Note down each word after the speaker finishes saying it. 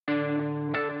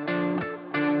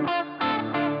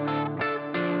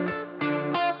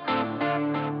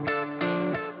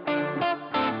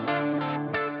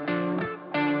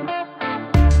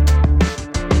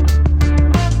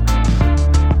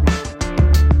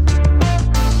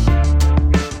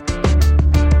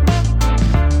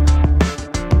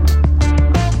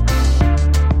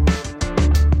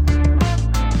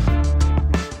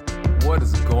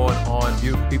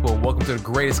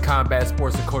combat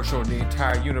sports and culture on the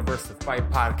entire universe of fight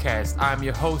podcast. I'm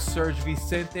your host, Sergio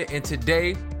Vicente, and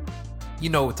today, you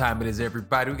know what time it is,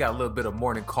 everybody. We got a little bit of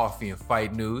morning coffee and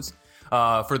fight news.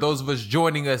 For those of us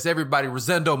joining us, everybody,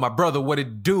 Rosendo, my brother, what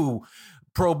it do?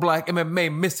 Pro Black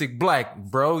MMA Mystic Black,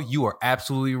 bro, you are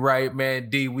absolutely right, man.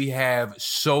 D, we have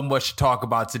so much to talk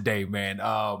about today, man.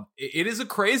 It is a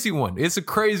crazy one. It's a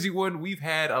crazy one. We've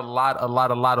had a lot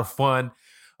of fun.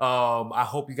 I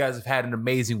hope you guys have had an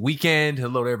amazing weekend.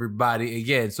 Hello to everybody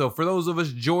again. So for those of us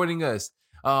joining us,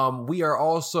 we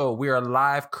are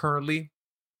live currently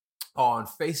on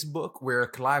Facebook.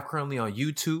 We're live currently on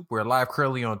YouTube. We're live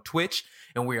currently on Twitch.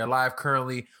 And we are live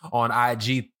currently on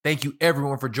IG. Thank you,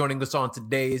 everyone, for joining us on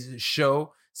today's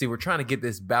show. See, we're trying to get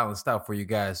this balanced out for you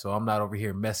guys, so I'm not over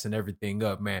here messing everything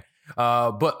up, man.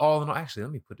 But all in all, actually,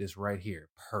 let me put this right here.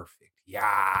 Perfect.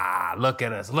 Yeah, look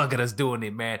at us doing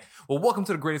it, man. Well, welcome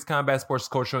to the greatest combat sports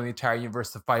culture on the entire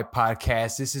universe of fight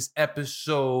podcast. This is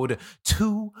episode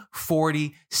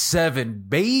 247,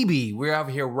 baby. We're out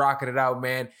here rocking it out,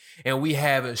 man. And we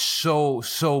have so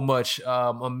much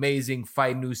amazing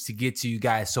fight news to get to you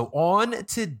guys. So on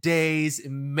today's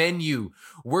menu,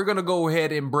 we're going to go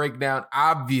ahead and break down,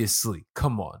 obviously,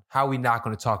 come on, how are we not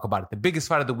going to talk about it? The biggest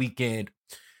fight of the weekend,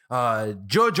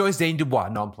 Joyce Dane Dubois.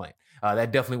 No, I'm playing.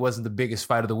 That definitely wasn't the biggest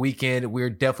fight of the weekend.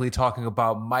 We're definitely talking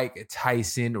about Mike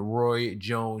Tyson, Roy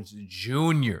Jones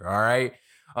Jr., all right?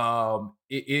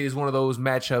 It is one of those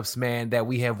matchups, man, that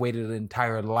we have waited an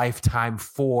entire lifetime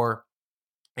for,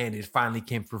 and it finally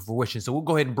came to fruition. So we'll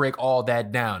go ahead and break all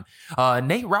that down.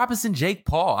 Nate Robinson, Jake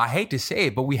Paul. I hate to say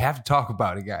it, but we have to talk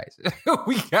about it, guys.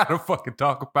 We got to fucking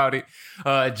talk about it.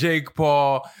 Jake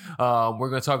Paul, we're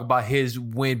going to talk about his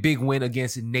big win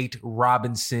against Nate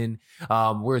Robinson.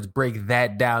 We're going to break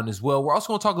that down as well. We're also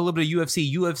going to talk a little bit of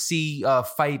UFC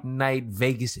Fight Night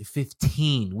Vegas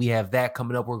 15. We have that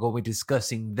coming up. We're going to be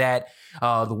discussing that,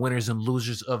 the winners and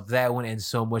losers of that one, and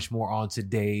so much more on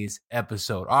today's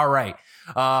episode. All right.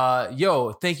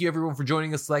 Thank you everyone for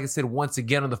joining us. Like I said, once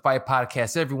again on the Fight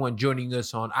Podcast, everyone joining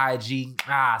us on IG.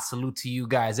 Salute to you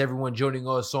guys. Everyone joining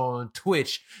us on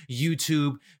Twitch,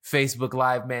 YouTube, Facebook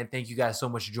Live, man. Thank you guys so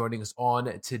much for joining us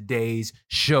on today's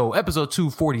show. Episode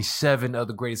 247 of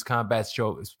the greatest combat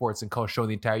show, sports and culture show in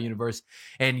the entire universe.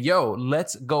 And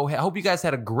let's go. I hope you guys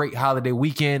had a great holiday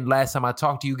weekend. Last time I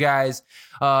talked to you guys,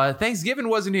 Thanksgiving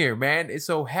wasn't here, man.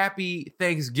 So happy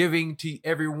Thanksgiving to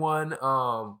everyone.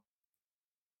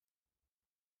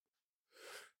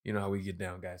 You know how we get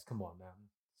down, guys. Come on now.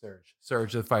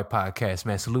 Serge the Fight Podcast,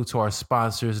 man. Salute to our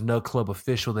sponsors, Nug Club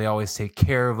Official. They always take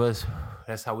care of us.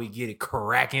 That's how we get it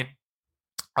cracking.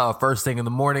 First thing in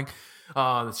the morning.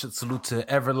 Salute to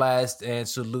Everlast and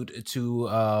salute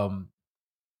to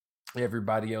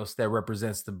everybody else that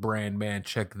represents the brand, man.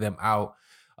 Check them out.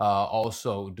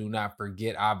 Also, do not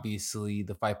forget, obviously,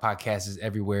 the Fight Podcast is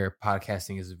everywhere.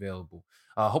 Podcasting is available.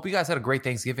 Hope you guys had a great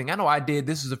Thanksgiving. I know I did.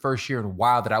 This is the first year in a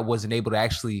while that I wasn't able to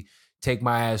actually take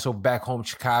my ass over back home to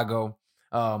Chicago.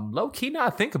 Low key, now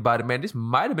I think about it, man, this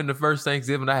might have been the first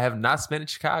Thanksgiving I have not spent in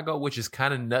Chicago, which is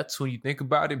kind of nuts when you think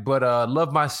about it. But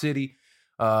love my city.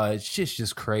 It's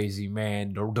just crazy,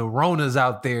 man. The Rona's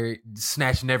out there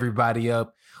snatching everybody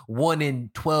up. 1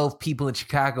 in 12 people in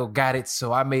Chicago got it,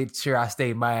 so I made sure I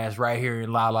stayed my ass right here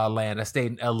in La La Land. I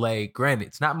stayed in LA. Granted,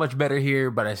 it's not much better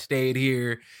here, but I stayed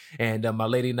here, and my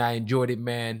lady and I enjoyed it,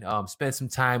 man. Spent some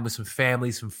time with some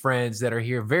family, some friends that are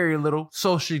here. Very little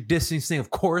social distancing, of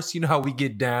course. You know how we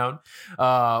get down.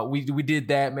 We did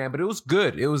that, man, but it was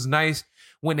good. It was nice.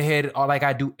 Went ahead, like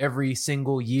I do every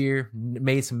single year,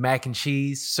 made some mac and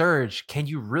cheese. Serge, can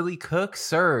you really cook?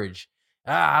 Serge,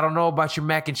 I don't know about your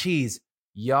mac and cheese.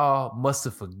 Y'all must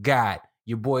have forgot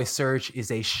your boy Serge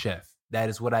is a chef. That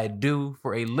is what I do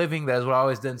for a living. That is what I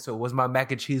always done. So was my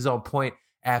mac and cheese on point?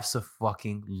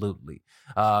 Abso-fucking-lutely.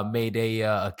 Made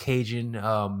a Cajun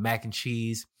mac and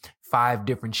cheese, 5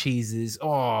 different cheeses.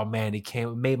 Oh man,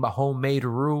 made my homemade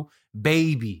roux.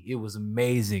 Baby, it was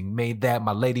amazing. Made that.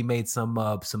 My lady made some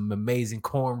amazing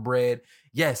cornbread.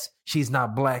 Yes, she's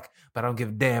not black, but I don't give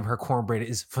a damn. Her cornbread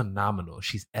is phenomenal.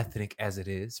 She's ethnic as it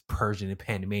is, Persian and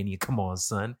Panamanian. Come on,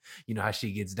 son. You know how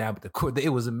she gets down. But it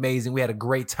was amazing. We had a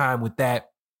great time with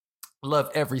that.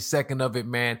 Loved every second of it,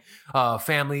 man.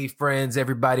 Family, friends,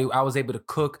 everybody. I was able to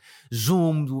cook,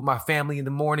 Zoomed with my family in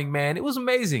the morning, man. It was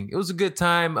amazing. It was a good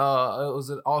time. It was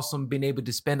awesome being able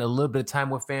to spend a little bit of time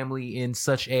with family in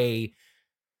such a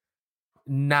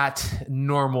not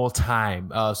normal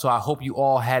time. So I hope you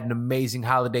all had an amazing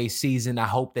holiday season. I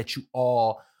hope that you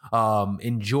all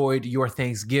enjoyed your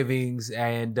Thanksgivings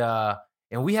and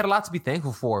And we had a lot to be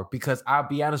thankful for because I'll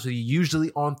be honest with you,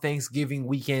 usually on Thanksgiving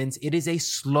weekends, it is a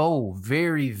slow,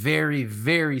 very, very,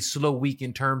 very slow week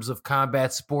in terms of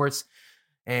combat sports.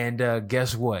 And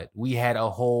guess what? We had a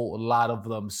whole lot of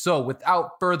them. So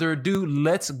without further ado,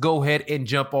 let's go ahead and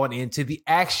jump on into the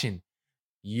action.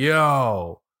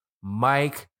 Yo,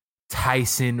 Mike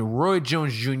Tyson, Roy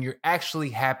Jones Jr. actually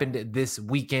happened this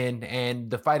weekend, and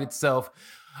the fight itself,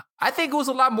 I think it was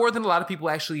a lot more than a lot of people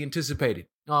actually anticipated.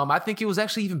 I think it was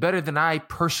actually even better than I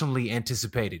personally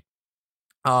anticipated.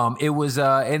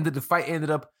 The fight ended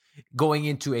up going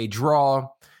into a draw.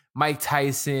 Mike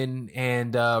Tyson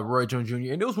and Roy Jones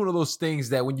Jr. And it was one of those things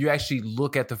that when you actually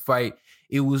look at the fight,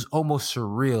 it was almost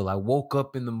surreal. I woke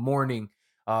up in the morning,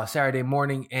 Saturday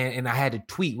morning, and I had to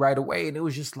tweet right away. And it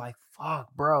was just like,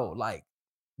 fuck, bro, like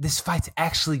this fight's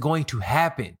actually going to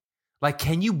happen. Like,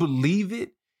 can you believe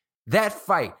it? That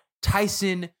fight,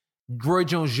 Tyson, Roy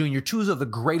Jones Jr., two of the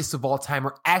greatest of all time,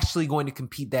 are actually going to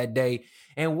compete that day.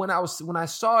 And when I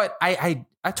saw it, I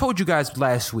told you guys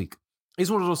last week, it's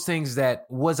one of those things that,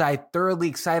 was I thoroughly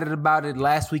excited about it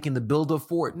last week in the build-up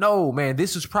for it? No, man,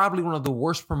 this is probably one of the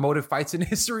worst promoted fights in the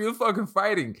history of fucking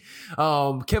fighting.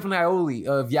 Kevin Iole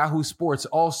of Yahoo Sports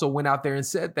also went out there and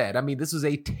said that. I mean, this is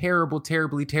a terribly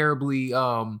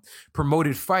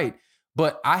promoted fight.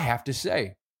 But I have to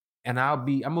say, and I'm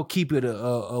gonna keep it a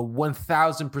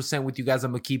 1,000% with you guys.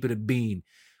 I'm gonna keep it a bean.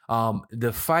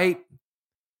 The fight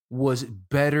was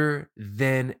better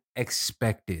than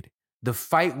expected. The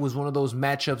fight was one of those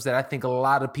matchups that I think a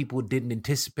lot of people didn't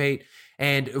anticipate.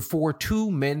 And for two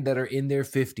men that are in their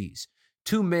 50s,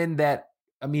 two men that,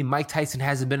 I mean, Mike Tyson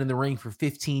hasn't been in the ring for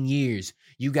 15 years.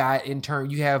 You have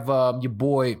your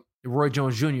boy, Roy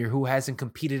Jones Jr., who hasn't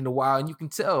competed in a while. And you can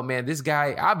tell, man, this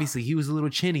guy, obviously he was a little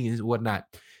chinny and whatnot.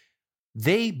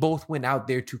 They both went out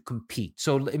there to compete.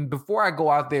 So before I go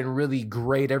out there and really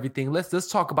grade everything, let's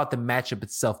talk about the matchup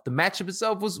itself. The matchup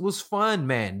itself was fun,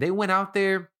 man. They went out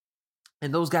there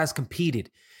and those guys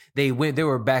competed. They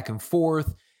were back and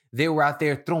forth. They were out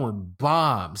there throwing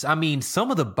bombs. I mean, some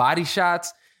of the body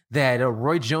shots that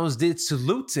Roy Jones did,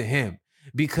 salute to him,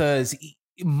 because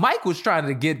Mike was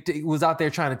out there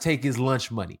trying to take his lunch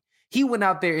money. He went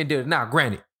out there and did it. Now,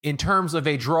 granted, in terms of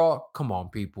a draw, come on,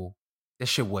 people. That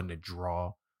shit wasn't a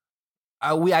draw.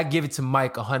 I give it to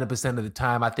Mike 100% of the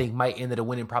time. I think Mike ended up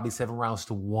winning probably 7 rounds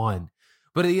to 1.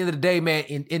 But at the end of the day, man,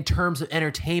 in terms of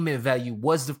entertainment value,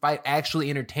 was the fight actually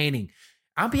entertaining?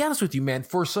 I'll be honest with you, man.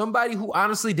 For somebody who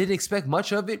honestly didn't expect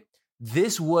much of it,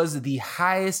 this was the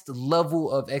highest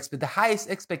level of the highest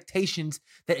expectations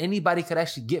that anybody could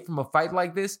actually get from a fight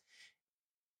like this.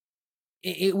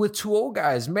 With two old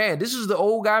guys, man. This is the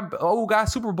old guy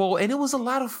Super Bowl, and it was a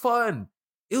lot of fun.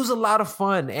 It was a lot of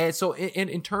fun. And so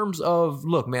in terms of,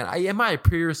 look, man, am I a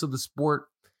purist of the sport?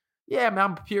 Yeah, man,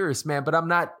 I'm a purist, man, but I'm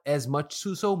not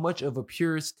so much of a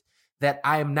purist that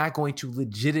I am not going to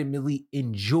legitimately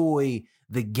enjoy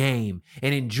the game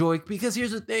and enjoy, because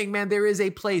here's the thing, man, there is a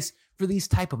place for these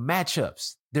type of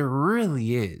matchups. There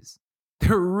really is.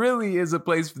 There really is a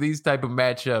place for these type of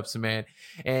matchups, man.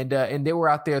 And they were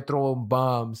out there throwing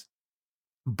bombs.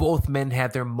 Both men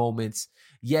had their moments.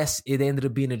 Yes, it ended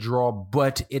up being a draw,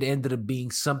 but it ended up being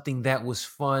something that was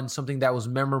fun, something that was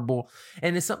memorable,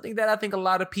 and it's something that I think a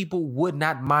lot of people would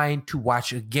not mind to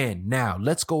watch again. Now,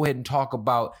 let's go ahead and talk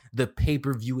about the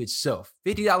pay-per-view itself.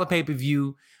 $50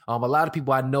 pay-per-view. A lot of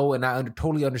people I know and I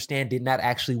totally understand did not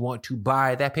actually want to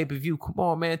buy that pay-per-view. Come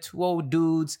on, man, two old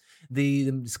dudes.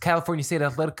 The California State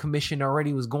Athletic Commission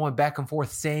already was going back and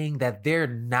forth saying that they're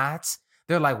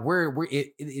like, we're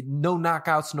no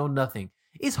knockouts, no nothing.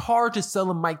 It's hard to sell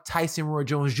a Mike Tyson, Roy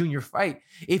Jones Jr. fight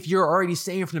if you're already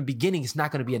saying from the beginning it's not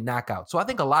going to be a knockout. So I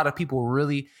think a lot of people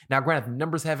really, now granted the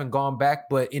numbers haven't gone back,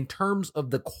 but in terms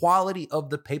of the quality of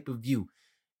the pay-per-view,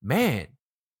 man,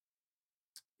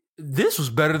 this was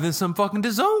better than some fucking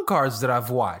DAZN cards that I've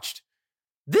watched.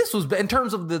 This was, in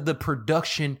terms of the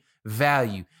production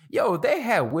value. Yo, they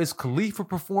had Wiz Khalifa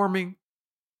performing,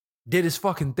 did his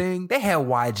fucking thing. They had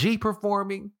YG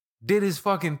performing, did his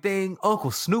fucking thing.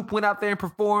 Uncle Snoop went out there and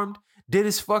performed, did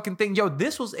his fucking thing. Yo,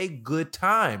 this was a good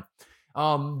time.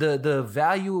 The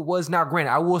value was, now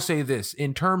granted, I will say this,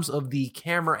 in terms of the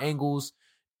camera angles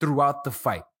throughout the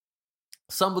fight,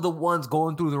 some of the ones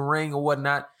going through the ring or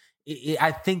whatnot,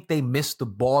 I think they missed the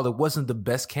ball. It wasn't the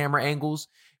best camera angles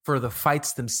for the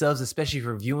fights themselves, especially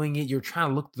for viewing it. You're trying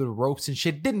to look through the ropes and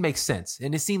shit. It didn't make sense.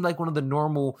 And it seemed like one of the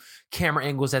normal camera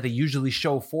angles that they usually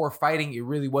show for fighting, it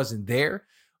really wasn't there.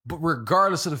 But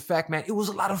regardless of the fact, man, it was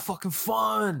a lot of fucking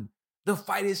fun. The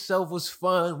fight itself was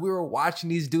fun. We were watching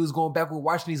these dudes going back. We were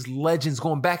watching these legends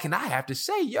going back. And I have to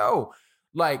say, yo,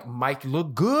 like, Mike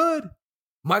looked good.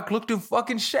 Mike looked in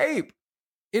fucking shape.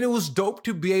 And it was dope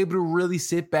to be able to really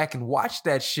sit back and watch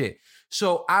that shit.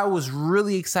 So I was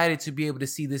really excited to be able to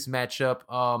see this matchup.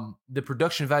 The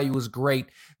production value was great.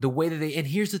 The way that and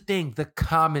here's the thing, the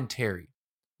commentary.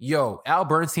 Yo, Al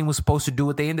Bernstein was supposed to do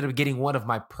it. They ended up getting one of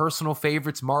my personal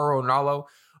favorites, Mauro Ranallo.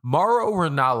 Mauro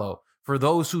Ranallo, for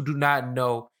those who do not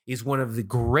know, is one of the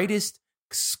greatest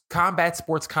combat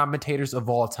sports commentators of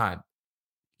all time.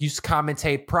 Used to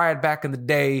commentate prior back in the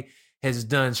day, has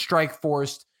done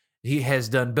Strikeforce. He has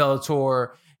done Bellator,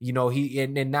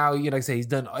 and now, like I say, he's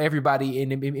done everybody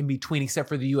in between except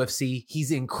for the UFC. He's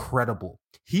incredible.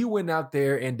 He went out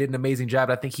there and did an amazing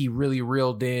job. I think he really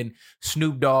reeled in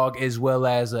Snoop Dogg as well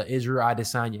as Israel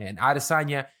Adesanya. And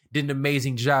Adesanya did an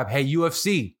amazing job. Hey,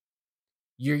 UFC,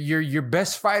 your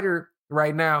best fighter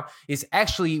right now is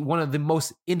actually one of the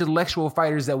most intellectual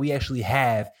fighters that we actually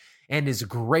have and is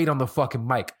great on the fucking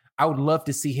mic. I would love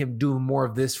to see him do more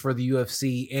of this for the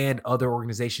UFC and other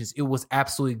organizations. It was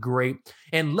absolutely great.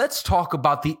 And let's talk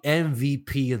about the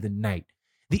MVP of the night.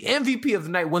 The MVP of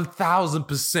the night,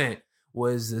 1000%,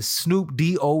 was the Snoop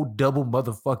D-O double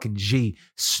motherfucking G.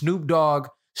 Snoop Dogg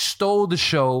stole the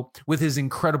show with his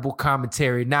incredible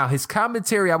commentary. Now, his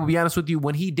commentary, I will be honest with you,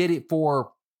 when he did it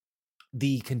for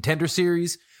the Contender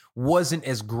Series, wasn't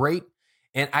as great.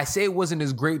 And I say it wasn't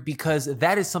as great because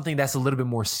that is something that's a little bit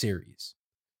more serious.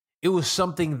 It was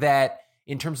something that,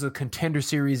 in terms of the Contender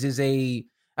Series,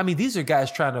 these are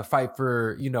guys trying to fight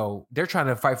for, they're trying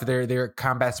to fight for their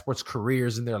combat sports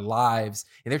careers and their lives,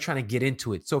 and they're trying to get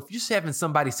into it. So if you're just having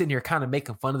somebody sitting here kind of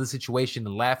making fun of the situation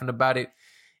and laughing about it,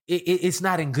 it's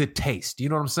not in good taste. You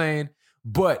know what I'm saying?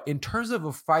 But in terms of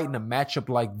a fight and a matchup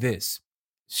like this,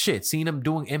 seeing them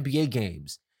doing NBA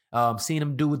games, seeing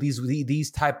them do these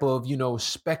type of,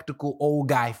 spectacle old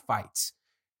guy fights,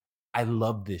 I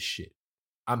love this shit.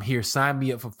 I'm here. Sign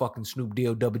me up for fucking Snoop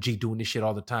D-O double G doing this shit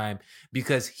all the time,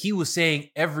 because he was saying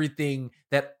everything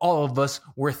that all of us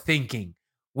were thinking.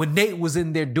 When Nate was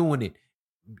in there doing it,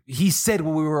 he said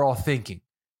what we were all thinking.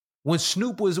 When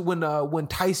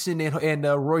Tyson and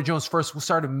Roy Jones first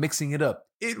started mixing it up,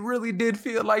 it really did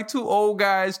feel like two old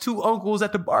guys, two uncles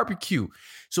at the barbecue.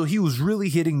 So he was really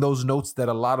hitting those notes that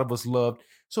a lot of us loved.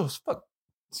 So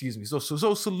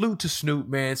salute to Snoop,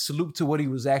 man. Salute to what he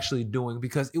was actually doing,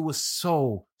 because it was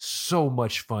so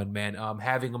much fun, man.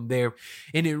 Having him there,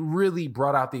 and it really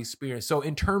brought out the experience. So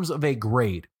in terms of a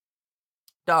grade,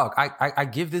 dog, I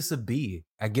give this a B.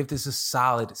 I give this a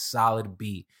solid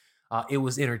B. It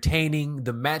was entertaining.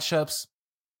 The matchups,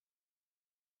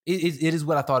 it is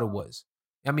what I thought it was.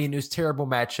 I mean, it was terrible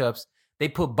matchups. They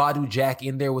put Badu Jack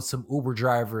in there with some Uber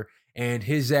driver, and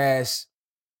his ass.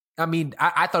 I mean,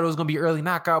 I thought it was going to be early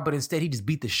knockout, but instead he just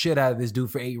beat the shit out of this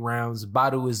dude for 8 rounds.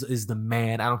 Badu is the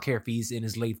man. I don't care if he's in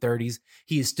his late 30s.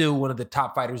 He is still one of the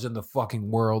top fighters in the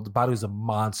fucking world. Badu's a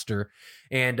monster,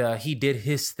 and he did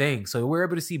his thing. So we're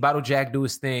able to see Badu Jack do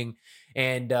his thing,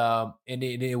 and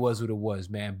it was what it was,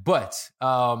 man. But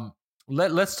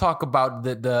let's talk about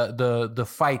the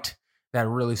fight that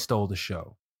really stole the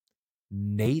show.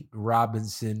 Nate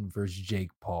Robinson versus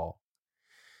Jake Paul.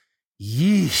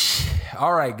 Yeesh.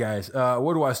 All right, guys.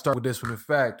 Where do I start with this one? In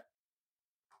fact,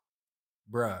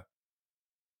 bruh,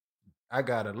 I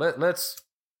gotta let's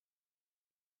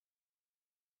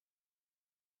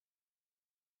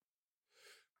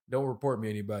don't report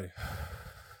me anybody.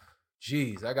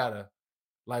 Jeez, I gotta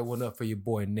light one up for your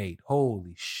boy Nate.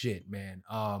 Holy shit, man.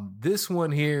 This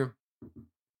one here,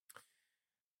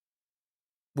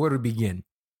 where to begin?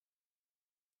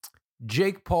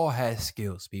 Jake Paul has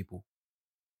skills, people.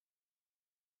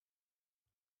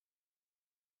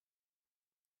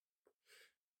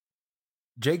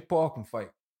 Jake Paul can fight.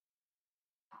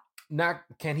 Not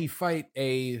can he fight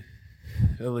a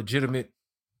legitimate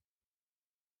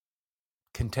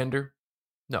contender?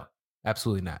 No,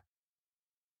 absolutely not.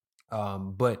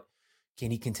 But can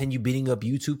he continue beating up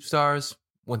YouTube stars?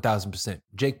 1000%.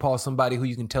 Jake Paul is somebody who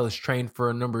you can tell is trained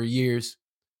for a number of years.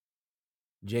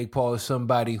 Jake Paul is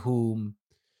somebody who,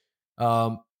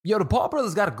 the Paul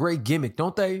brothers got a great gimmick,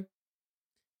 don't they?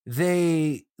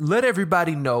 They let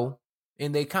everybody know,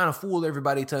 and they kind of fool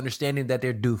everybody to understanding that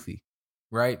they're doofy,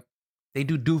 right? They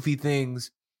do doofy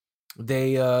things.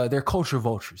 They're culture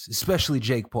vultures, especially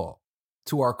Jake Paul,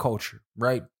 to our culture,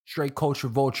 right? Straight culture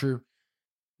vulture.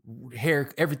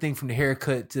 Hair, everything from the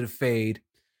haircut to the fade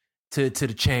to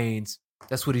the chains.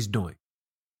 That's what he's doing.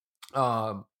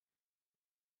 And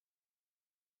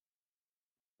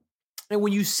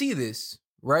when you see this,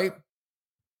 right?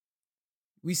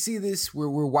 We see this, we're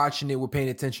watching it, we're paying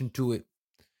attention to it.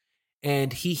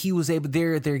 And he was able,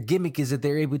 their gimmick is that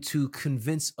they're able to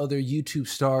convince other YouTube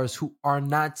stars who are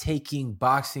not taking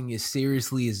boxing as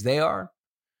seriously as they are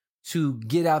to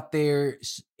get out there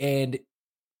and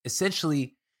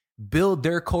essentially build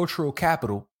their cultural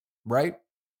capital, right?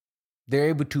 They're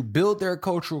able to build their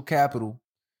cultural capital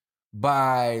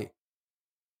by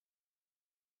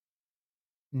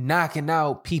knocking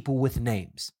out people with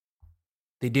names.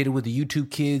 They did it with the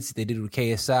YouTube kids. They did it with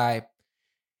KSI.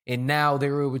 And now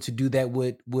they're able to do that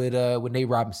with Nate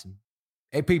Robinson.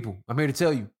 Hey, people, I'm here to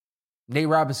tell you, Nate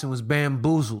Robinson was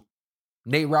bamboozled.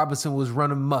 Nate Robinson was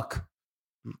running muck.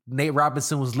 Nate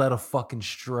Robinson was led a fucking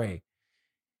stray.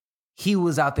 He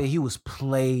was out there. He was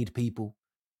played, people.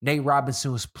 Nate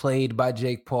Robinson was played by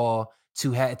Jake Paul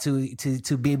to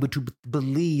be able to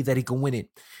believe that he can win it.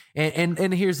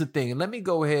 And here's the thing. And let me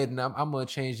go ahead and I'm going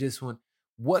to change this one.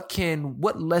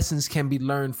 What lessons can be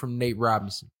learned from Nate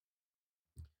Robinson?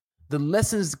 The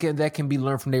lessons that can be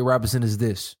learned from Nate Robinson is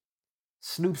this.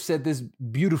 Snoop said this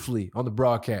beautifully on the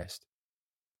broadcast.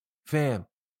 Fam,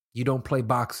 you don't play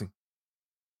boxing.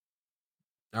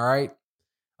 All right?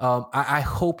 I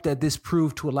hope that this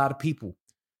proved to a lot of people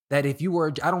that if you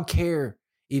are, I don't care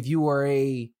if you are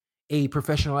a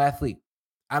professional athlete.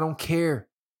 I don't care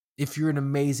if you're in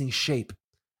amazing shape.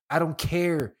 I don't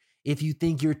care if you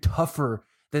think you're tougher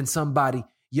than somebody.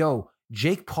 Yo,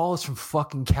 Jake Paul is from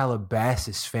fucking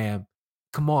Calabasas, fam.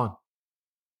 Come on.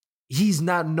 He's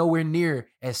not nowhere near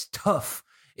as tough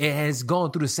and has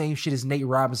gone through the same shit as Nate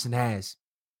Robinson has.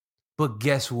 But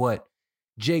guess what?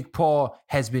 Jake Paul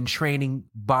has been training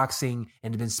boxing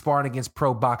and been sparring against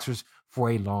pro boxers for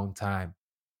a long time.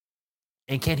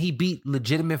 And can he beat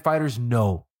legitimate fighters?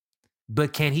 No.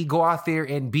 But can he go out there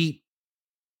and beat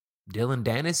Dylan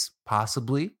Dennis?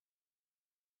 Possibly.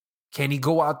 Can he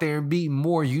go out there and beat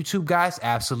more YouTube guys?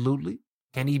 Absolutely.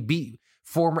 Can he beat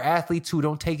former athletes who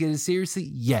don't take it as seriously?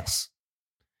 Yes.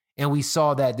 And we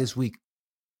saw that this week.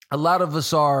 A lot of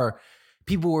us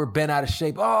people were bent out of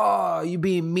shape. Oh, you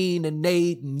being mean to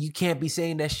Nate and you can't be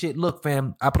saying that shit. Look,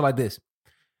 fam, I put it like this.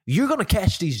 You're going to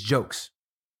catch these jokes.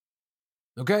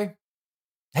 Okay?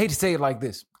 I hate to say it like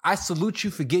this. I salute you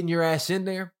for getting your ass in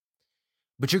there,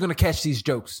 but you're going to catch these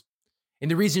jokes. And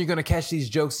the reason you're going to catch these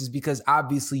jokes is because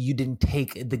obviously you didn't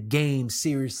take the game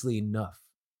seriously enough.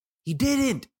 He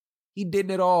didn't. He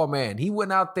didn't at all, man. He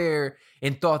went out there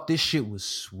and thought this shit was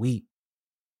sweet.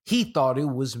 He thought it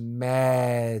was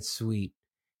mad sweet.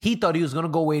 He thought he was going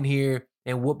to go in here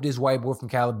and whoop this white boy from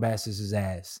Calabasas'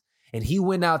 ass. And he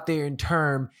went out there in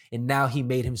term, and now he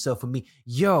made himself a me.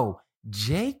 Yo,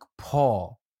 Jake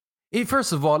Paul.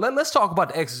 First of all, let's talk about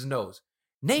the X's and O's.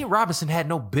 Nate Robinson had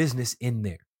no business in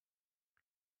there.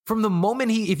 From the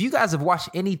moment if you guys have watched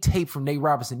any tape from Nate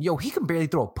Robinson, yo, he can barely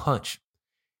throw a punch.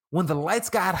 When the lights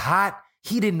got hot,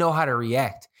 he didn't know how to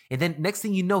react. And then next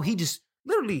thing you know, he just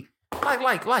literally,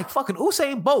 like fucking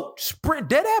Usain Bolt, sprint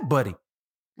dead at buddy.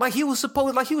 Like he was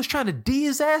trying to D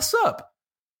his ass up.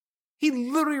 He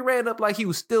literally ran up like he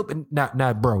was still,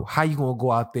 nah, bro, how you gonna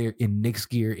go out there in Knicks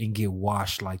gear and get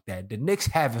washed like that? The Knicks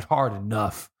have it hard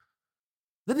enough.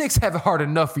 The Knicks have it hard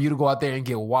enough for you to go out there and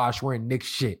get washed wearing Knicks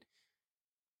shit.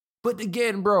 But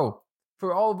again, bro,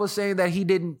 for all of us saying that he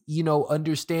didn't,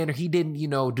 understand or he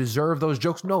didn't, deserve those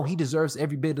jokes. No, he deserves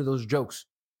every bit of those jokes.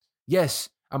 Yes,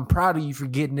 I'm proud of you for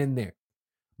getting in there.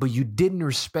 But you didn't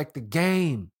respect the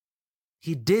game.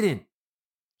 He didn't.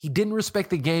 He didn't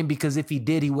respect the game because if he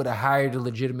did, he would have hired a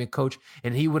legitimate coach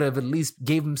and he would have at least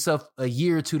gave himself a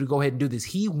year or two to go ahead and do this.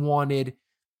 He wanted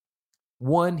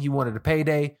a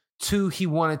payday. 2, he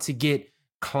wanted to get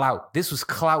clout. This was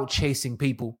clout chasing,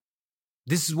 people.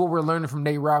 This is what we're learning from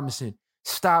Nate Robinson.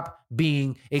 Stop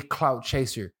being a clout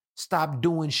chaser. Stop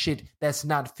doing shit that's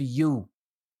not for you.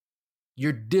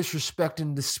 You're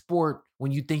disrespecting the sport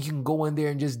when you think you can go in there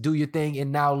and just do your thing.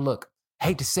 And now look,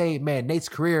 hate to say it, man, Nate's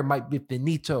career might be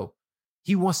finito.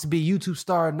 He wants to be a YouTube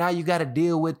star. Now you got to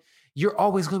deal with, you're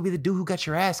always going to be the dude who got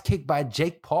your ass kicked by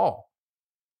Jake Paul.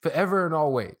 Forever and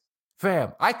always.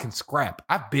 Fam, I can scrap.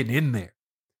 I've been in there.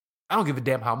 I don't give a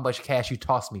damn how much cash you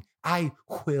toss me. I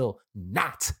will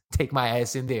not take my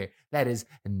ass in there. That is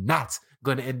not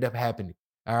going to end up happening.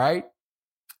 All right?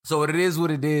 So it is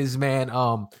what it is, man.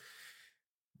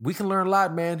 We can learn a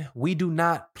lot, man. We do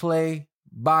not play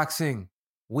boxing.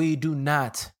 We do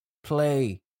not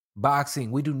play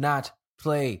boxing. We do not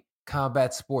play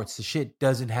combat sports. The shit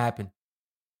doesn't happen.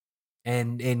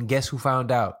 And guess who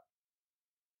found out?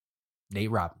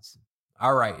 Nate Robinson.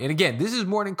 All right. And again, this is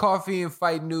Morning Coffee and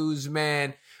Fight News,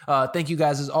 man. Thank you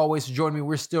guys as always for joining me.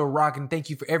 We're still rocking. Thank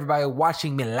you for everybody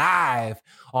watching me live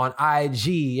on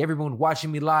IG, everyone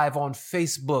watching me live on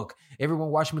Facebook, everyone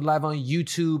watching me live on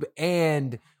YouTube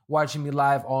and watching me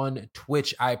live on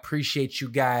Twitch. I appreciate you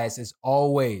guys as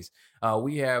always.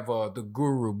 We have the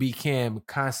guru B-Cam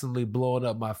constantly blowing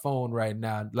up my phone right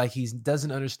now, like he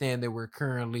doesn't understand that we're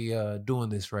currently doing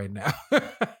this right now.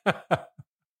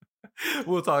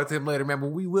 We'll talk to him later, man. But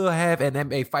we will have an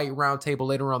MMA fight roundtable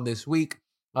later on this week.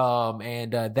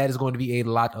 And that is going to be a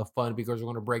lot of fun because we're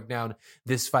going to break down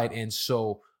this fight and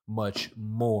so much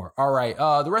more. All right.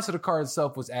 The rest of the card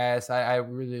itself was ass. I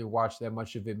really didn't watch that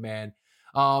much of it, man.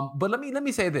 But let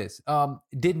me say this.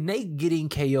 Did Nate getting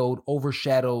KO'd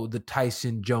overshadow the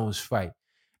Tyson Jones fight?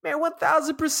 Man,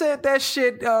 1000% that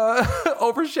shit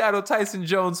overshadowed Tyson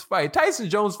Jones fight. Tyson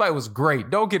Jones fight was great.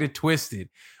 Don't get it twisted.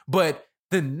 But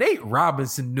the Nate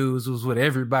Robinson news was what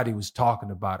everybody was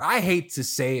talking about. I hate to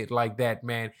say it like that,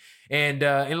 man. And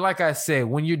like I said,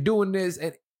 when you're doing this,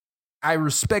 and I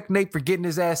respect Nate for getting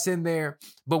his ass in there,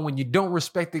 but when you don't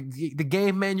respect the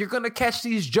game, man, you're going to catch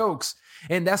these jokes.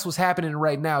 And that's what's happening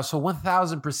right now. So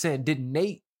 1000%, did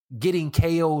Nate getting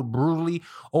KO'd brutally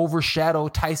overshadow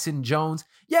Tyson Jones?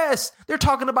 Yes, they're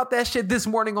talking about that shit this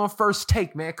morning on First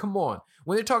Take, man. Come on.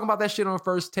 When they're talking about that shit on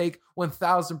First Take,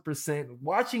 1000%.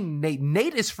 Watching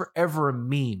Nate is forever a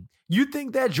meme. You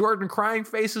think that Jordan crying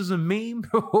face is a meme?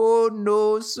 Oh,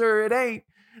 no, sir, it ain't.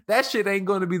 That shit ain't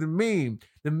going to be the meme.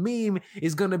 The meme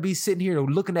is going to be sitting here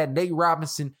looking at Nate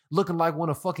Robinson looking like one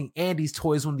of fucking Andy's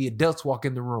toys when the adults walk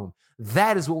in the room.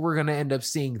 That is what we're going to end up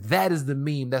seeing. That is the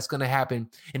meme that's going to happen.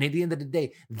 And at the end of the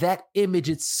day, that image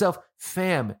itself,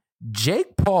 fam,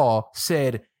 Jake Paul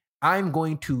said, I'm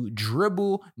going to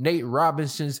dribble Nate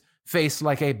Robinson's face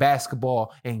like a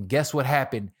basketball. And guess what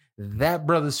happened? That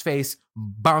brother's face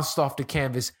bounced off the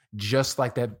canvas just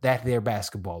like that there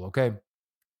basketball, okay?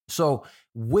 So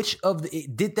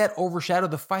did that overshadow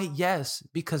the fight? Yes,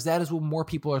 because that is what more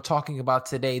people are talking about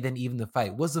today than even the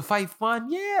fight. Was the fight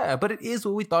fun? Yeah, but it is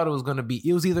what we thought it was going to be.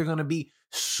 It was either going to be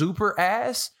super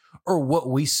ass or what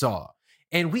we saw.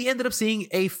 And we ended up seeing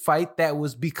a fight that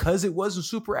was, because it wasn't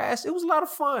super ass, it was a lot of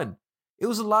fun. It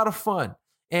was a lot of fun.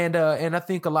 And I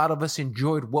think a lot of us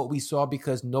enjoyed what we saw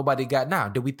because nobody got now.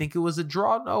 Did we think it was a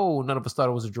draw? No, none of us thought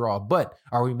it was a draw. But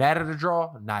are we mad at a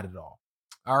draw? Not at all.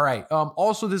 All right.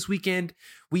 Also this weekend,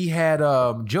 we had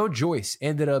Joe Joyce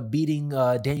ended up beating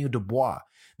Daniel Dubois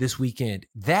this weekend.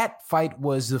 That fight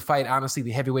was the fight, honestly,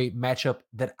 the heavyweight matchup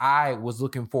that I was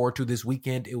looking forward to this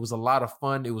weekend. It was a lot of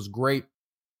fun. It was great.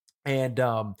 And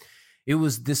it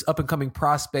was this up-and-coming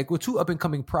prospect, well, two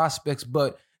up-and-coming prospects,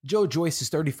 but Joe Joyce is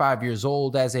 35 years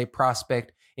old as a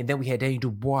prospect. And then we had Daniel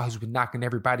Dubois, who's been knocking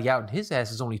everybody out, and his ass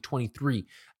is only 23.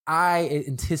 I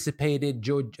anticipated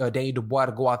Daniel Dubois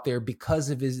to go out there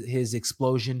because of his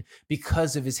explosion,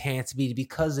 because of his hand speed,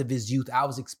 because of his youth. I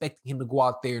was expecting him to go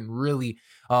out there and really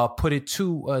put it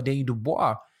to Daniel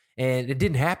Dubois, and it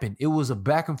didn't happen. It was a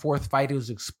back and forth fight. It was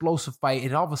an explosive fight,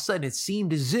 and all of a sudden it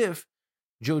seemed as if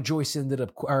Joe Joyce ended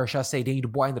up, or should I say Daniel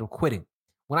Dubois ended up quitting.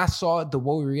 When I saw the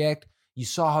way he react, you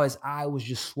saw how his eye was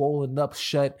just swollen up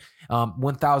shut.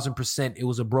 1000%. It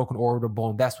was a broken orbital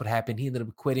bone. That's what happened. He ended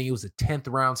up quitting. It was a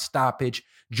 10th round stoppage.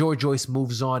 Joe Joyce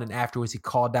moves on, and afterwards he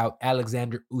called out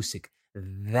Alexander Usyk.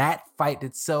 That fight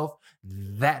itself,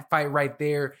 that fight right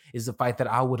there is a fight that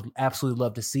I would absolutely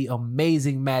love to see.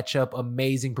 Amazing matchup,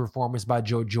 amazing performance by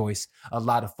Joe Joyce. A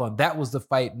lot of fun. That was the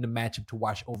fight and the matchup to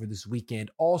watch over this weekend.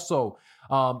 Also,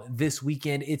 this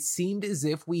weekend, it seemed as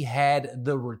if we had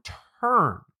the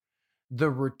return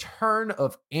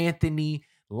of Anthony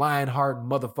Lionheart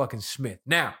motherfucking Smith.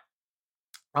 Now,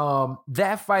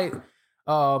 that fight,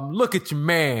 look at your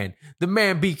man. The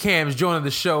man B-Cam's joining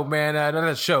the show, man.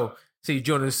 Not show. See you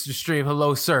joining the stream.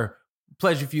 Hello, sir.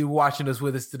 Pleasure for you watching us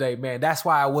with us today, man. That's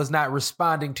why I was not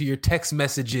responding to your text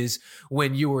messages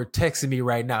when you were texting me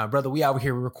right now. Brother, we out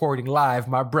here recording live,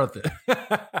 my brother.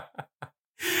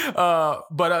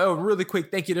 But really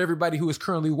quick, thank you to everybody who is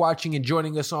currently watching and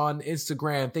joining us on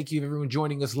Instagram. Thank you to everyone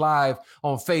joining us live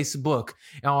on Facebook,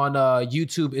 on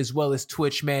YouTube, as well as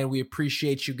Twitch, man. We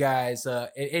appreciate you guys.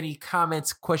 Any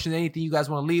comments, questions, anything you guys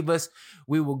want to leave us,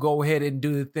 we will go ahead and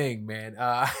do the thing, man.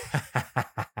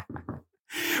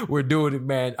 We're doing it,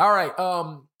 man. All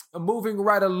right. Moving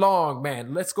right along,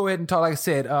 man. Let's go ahead and talk. Like I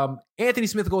said, Anthony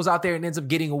Smith goes out there and ends up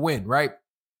getting a win, right?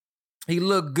 He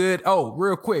looked good. Oh,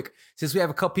 real quick, since we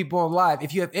have a couple people on live,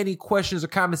 if you have any questions or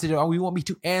comments that you want me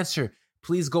to answer,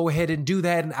 please go ahead and do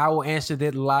that, and I will answer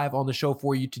that live on the show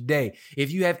for you today.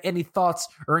 If you have any thoughts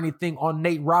or anything on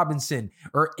Nate Robinson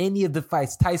or any of the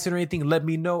fights, Tyson or anything, let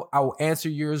me know. I will answer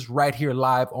yours right here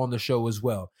live on the show as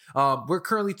well. We're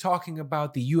currently talking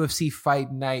about the UFC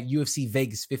Fight Night. UFC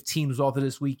Vegas 15 was all for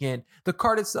this weekend. The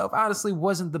card itself, honestly,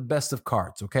 wasn't the best of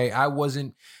cards, okay? I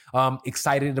wasn't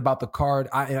Excited about the card.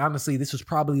 And honestly, this was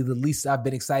probably the least I've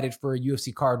been excited for a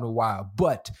UFC card in a while.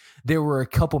 But there were a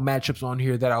couple matchups on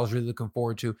here that I was really looking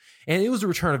forward to. And it was the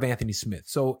return of Anthony Smith.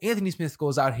 So Anthony Smith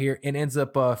goes out here and ends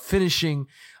up finishing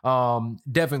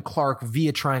Devin Clark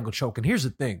via triangle choke. And here's the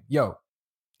thing.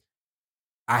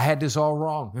 I had this all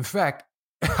wrong. In fact,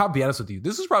 I'll be honest with you.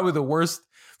 This is probably the worst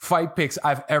fight picks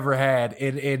I've ever had.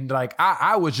 And like,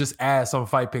 I was just ass on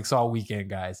fight picks all weekend,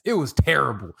 guys. It was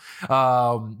terrible.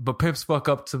 But pimps fuck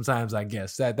up sometimes, I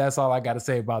guess. That's all I got to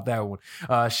say about that one.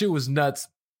 Shit was nuts.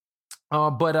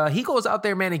 But he goes out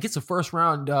there, man, and gets a first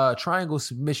round triangle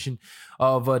submission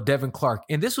of Devin Clark.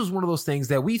 And this was one of those things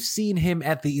that we've seen him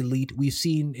at the elite. We've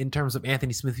seen in terms of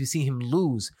Anthony Smith, we've seen him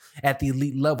lose at the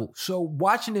elite level. So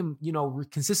watching him,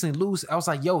 consistently lose, I was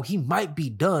like, he might be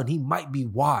done. He might be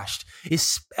washed,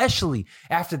 especially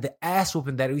after the ass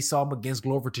whooping that we saw him against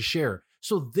Glover Teixeira.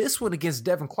 So this one against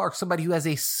Devin Clark, somebody who has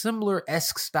a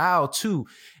similar-esque style to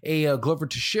a Glover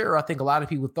Teixeira, I think a lot of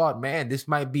people thought, man, this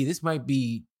might be,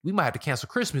 we might have to cancel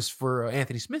Christmas for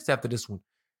Anthony Smith after this one.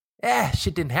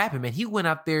 Shit didn't happen, man. He went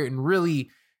out there and really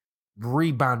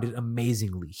rebounded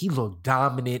amazingly. He looked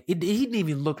dominant. He didn't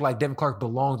even look like Devin Clark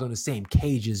belonged on the same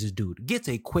cage as this dude. Gets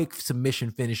a quick submission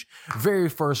finish, very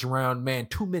first round, man,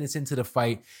 2 minutes into the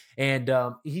fight. And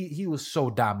he was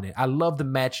so dominant. I love the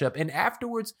matchup. And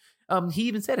afterwards, he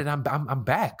even said it, I'm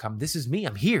back. This is me.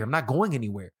 I'm here. I'm not going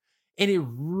anywhere. And it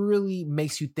really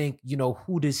makes you think,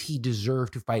 who does he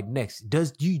deserve to fight next?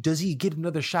 Does he get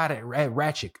another shot at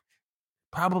Ratchik?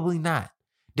 Probably not.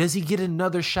 Does he get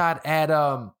another shot at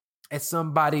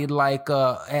somebody like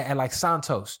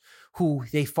Santos, who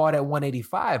they fought at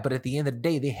 185, but at the end of the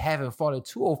day, they haven't fought at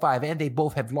 205, and they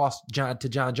both have lost to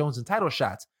John Jones in title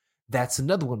shots. That's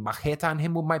another one. Majeta and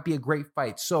him might be a great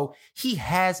fight. So he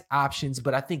has options,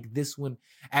 but I think this one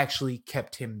actually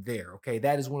kept him there. Okay,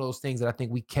 that is one of those things that I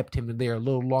think we kept him there a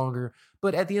little longer.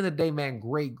 But at the end of the day, man,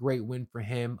 great win for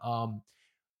him.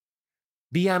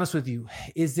 Be honest with you,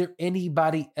 is there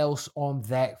anybody else on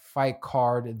that fight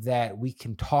card that we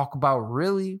can talk about,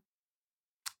 really?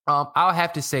 I'll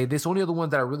have to say this. Only other one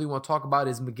that I really want to talk about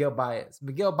is Miguel Baez.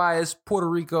 Miguel Baez, Puerto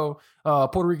Rico's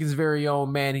very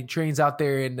own, man. He trains out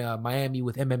there in Miami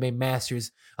with MMA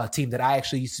Masters, a team that I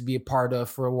actually used to be a part of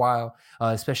for a while,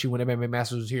 especially when MMA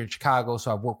Masters was here in Chicago.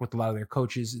 So I've worked with a lot of their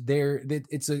coaches.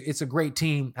 It's a great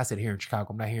team. I said here in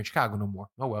Chicago. I'm not here in Chicago no more.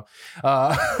 Oh well.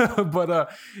 But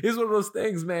it's one of those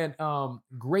things, man.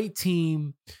 Great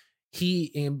team.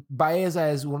 Baez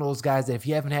is one of those guys that if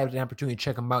you haven't had an opportunity to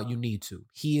check him out, you need to.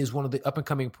 He is one of the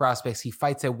up-and-coming prospects. He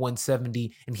fights at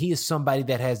 170, and he is somebody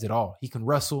that has it all. He can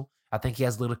wrestle. I think he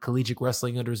has a little collegiate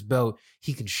wrestling under his belt.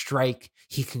 He can strike.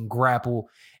 He can grapple.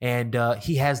 And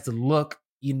he has the look.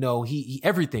 He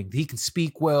everything. He can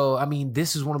speak well. I mean,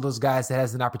 this is one of those guys that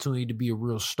has an opportunity to be a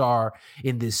real star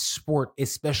in this sport,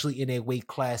 especially in a weight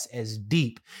class as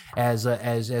deep as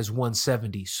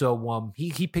 170. So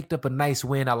he picked up a nice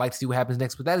win. I like to see what happens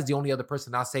next, but that is the only other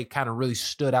person I'll say kind of really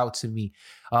stood out to me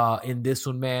in this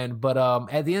one, man. But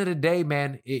at the end of the day,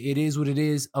 man, it is what it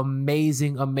is.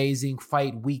 Amazing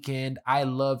fight weekend. I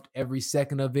loved every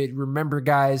second of it. Remember,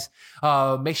 guys,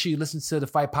 make sure you listen to the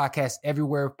Fight Podcast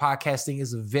everywhere podcasting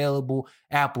is available: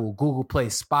 Apple, Google Play,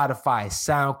 Spotify,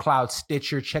 SoundCloud,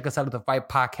 Stitcher. Check us out at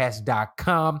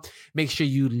thefightpodcast.com. Make sure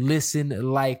you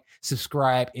listen, like,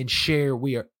 subscribe, and share.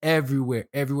 We are everywhere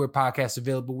podcasts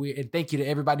available. And thank you to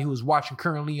everybody who is watching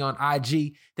currently on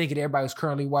IG. Thank you to everybody who's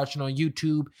currently watching on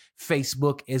YouTube,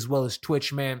 Facebook, as well as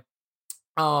Twitch, man.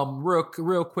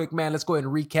 Real quick, man, let's go ahead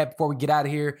and recap before we get out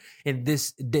of here in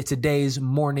today's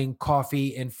morning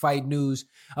coffee and fight news.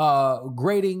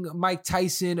 Grading Mike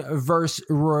Tyson versus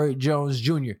Roy Jones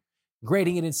Jr.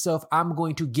 Grading it itself, I'm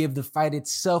going to give the fight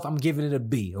itself, I'm giving it a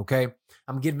B, okay?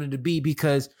 I'm giving it a B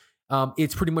because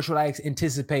it's pretty much what I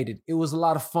anticipated. It was a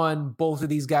lot of fun. Both of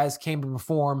these guys came to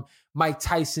perform. Mike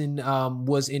Tyson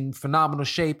was in phenomenal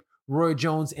shape. Roy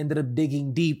Jones ended up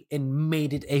digging deep and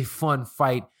made it a fun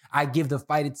fight. I give the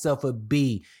fight itself a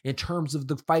B. In terms of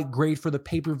the fight grade for the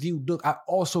pay-per-view, look, I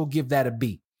also give that a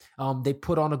B. They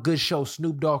put on a good show.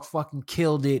 Snoop Dogg fucking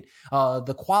killed it.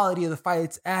 The quality of the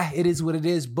fights, it is what it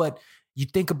is. But you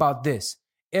think about this.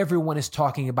 Everyone is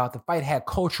talking about the fight had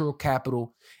cultural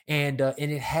capital and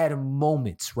it had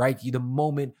moments, right? The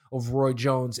moment of Roy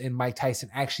Jones and Mike Tyson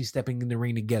actually stepping in the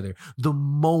ring together. The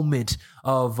moment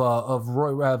of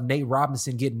Nate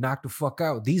Robinson getting knocked the fuck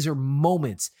out. These are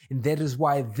moments, and that is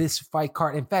why this fight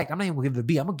card. In fact, I'm not even gonna give it a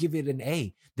B. I'm gonna give it an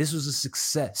A. This was a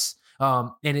success,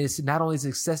 and it's not only a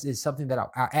success. It's something that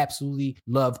I absolutely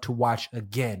love to watch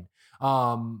again.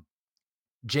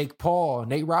 Jake Paul,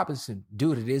 Nate Robinson,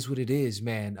 dude, it is what it is,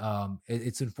 man.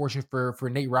 It's unfortunate for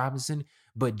Nate Robinson,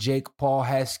 but Jake Paul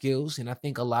has skills, and I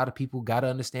think a lot of people got to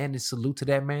understand and salute to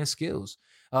that man's skills.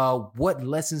 What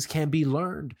lessons can be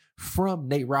learned from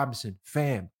Nate Robinson?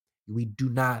 Fam, we do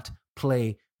not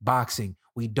play boxing.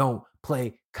 We don't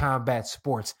play combat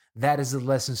sports. That is the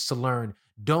lessons to learn.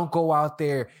 Don't go out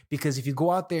there, because if you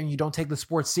go out there and you don't take the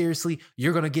sport seriously,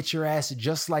 you're going to get your ass,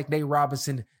 just like Nate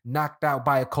Robinson, knocked out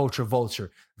by a culture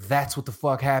vulture. That's what the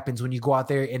fuck happens when you go out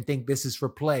there and think this is for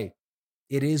play.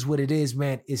 It is what it is,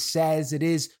 man. As sad as it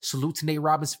is, salute to Nate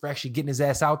Robinson for actually getting his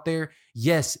ass out there.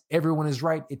 Yes, everyone is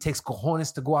right. It takes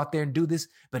cojones to go out there and do this.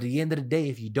 But at the end of the day,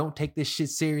 if you don't take this shit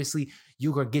seriously,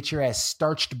 you're going to get your ass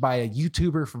starched by a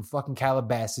YouTuber from fucking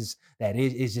Calabasas. That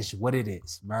is just what it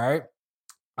is, all right?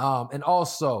 And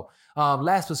also,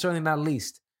 last but certainly not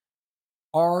least,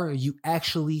 are you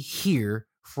actually here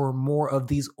for more of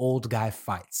these old guy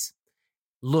fights?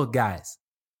 Look, guys,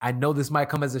 I know this might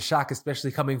come as a shock,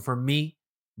 especially coming from me,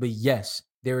 but yes,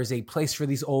 there is a place for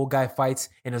these old guy fights.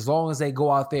 And as long as they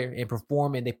go out there and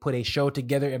perform and they put a show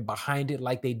together and behind it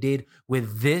like they did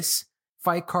with this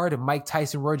fight card of Mike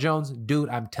Tyson, Roy Jones, dude,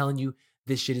 I'm telling you,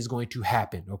 this shit is going to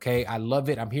happen, okay? I love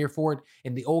it. I'm here for it.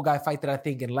 And the old guy fight that I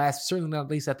think, and last, certainly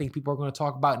not least, I think people are going to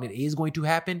talk about, and it is going to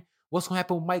happen. What's going to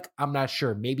happen with Mike? I'm not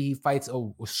sure. Maybe he fights a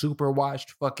super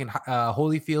washed fucking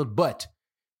Holyfield, but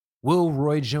will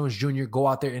Roy Jones Jr. go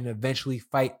out there and eventually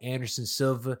fight Anderson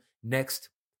Silva next?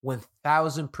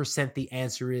 1000% the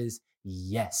answer is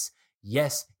yes.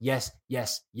 Yes, yes,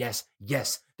 yes, yes,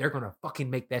 yes. They're going to fucking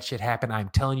make that shit happen. I'm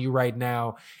telling you right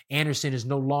now. Anderson is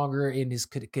no longer in his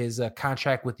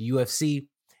contract with the UFC.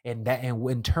 And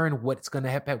in turn, what's going to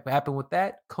happen with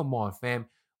that? Come on, fam.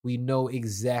 We know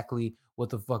exactly what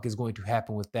the fuck is going to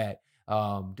happen with that.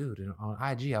 Dude, on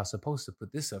IG, I was supposed to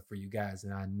put this up for you guys,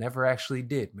 and I never actually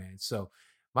did, man. So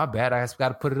my bad. I just got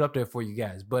to put it up there for you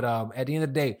guys. But at the end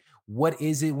of the day, what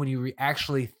is it when you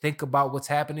actually think about what's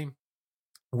happening?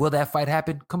 Will that fight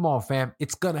happen? Come on, fam.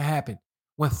 It's going to happen.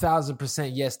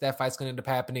 1000% yes, that fight's going to end up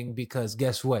happening, because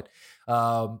guess what?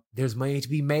 There's money to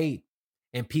be made,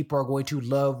 and people are going to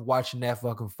love watching that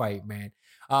fucking fight, man.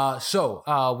 I'm so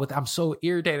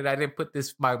irritated I didn't put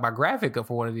my graphic up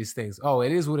for one of these things. Oh,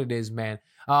 it is what it is, man.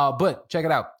 But check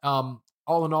it out.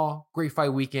 All in all, great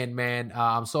fight weekend, man.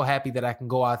 I'm so happy that I can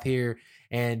go out here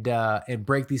and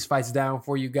break these fights down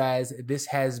for you guys. This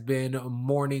has been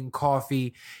Morning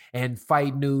Coffee and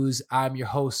Fight News. I'm your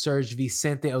host, Sergio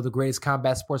Vicente, of the greatest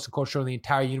combat sports and culture in the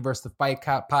entire universe, the Fight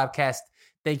Podcast.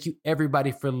 Thank you,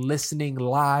 everybody, for listening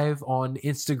live on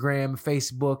Instagram,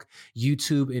 Facebook,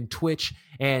 YouTube, and Twitch.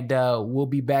 And we'll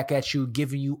be back at you,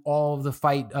 giving you all of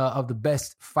the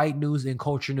best fight news and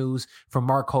culture news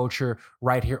from our culture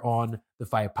right here on the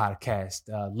Fight Podcast.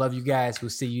 Love you guys.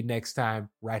 We'll see you next time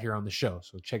right here on the show.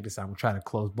 So check this out. I'm trying to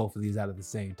close both of these out at the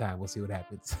same time. We'll see what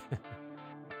happens.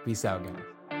 Peace out,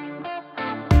 guys.